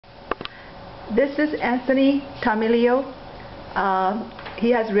This is Anthony Tamilio.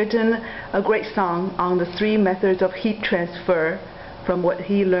 He has written a great song on the 3 methods of heat transfer from what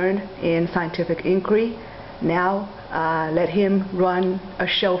he learned in scientific inquiry. Now let him run a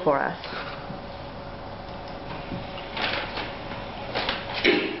show for us.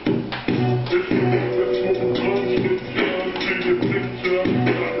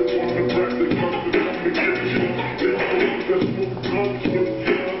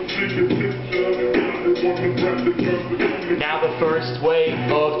 Now the first way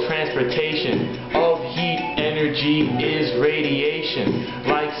of transportation of heat energy is radiation,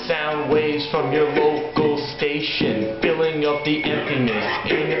 like sound waves from your local station, filling up the emptiness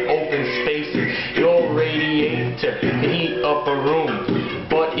in open spaces. Your radiator can heat up a room,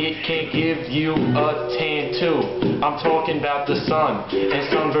 but it can't give you a tan too. I'm talking about the sun, and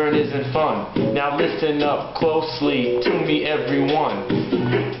sunburn isn't fun. Now listen up closely to me,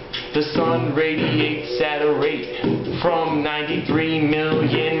 everyone. The sun radiates at a rate from 93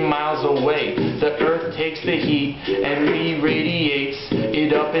 million miles away. The earth takes the heat and re-radiates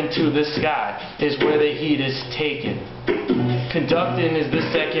it up into the sky, is where the heat is taken. Conducting is the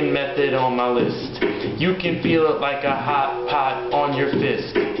second method on my list. You can feel it like a hot pot on your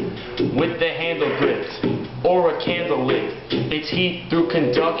fist, with the handle gripped, or a candle lit. It's heat through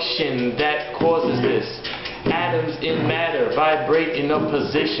conduction that causes this. Atoms in matter vibrate in a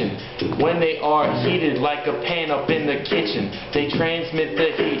position. When they are heated like a pan up in the kitchen, they transmit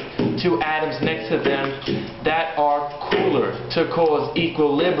the heat to atoms next to them that are cooler to cause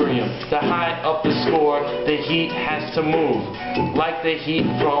equilibrium. To high up the score, the heat has to move, like the heat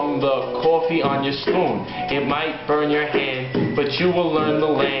from the coffee on your spoon. It might burn your hand, but you will learn the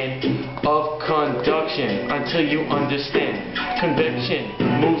land of conduction until you understand. Convection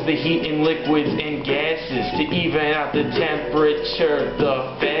moves the heat in liquids and gases to even out the temperature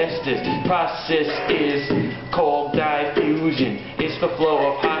the fastest. Process is called diffusion. It's the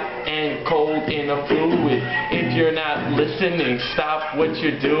flow of hot and cold in a fluid. If you're not listening, stop what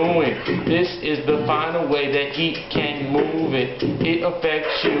you're doing. This is the final way that heat can move it. It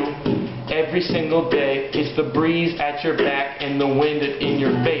affects you every single day. It's the breeze at your back and the wind in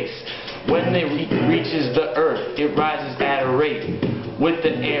your face. When it reaches the earth, it rises at a rate with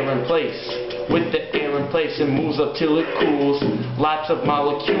the air in place. With the air in place, it moves up till it cools. Lots of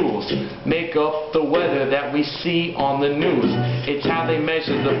molecules make up the weather that we see on the news. It's how they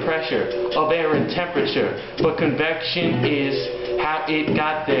measure the pressure of air and temperature. But convection is how it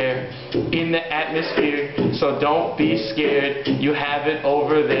got there in the atmosphere. So don't be scared. You have it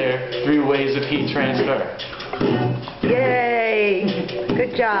over there. 3 ways of heat transfer. Yay!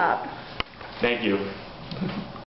 Good job. Thank you.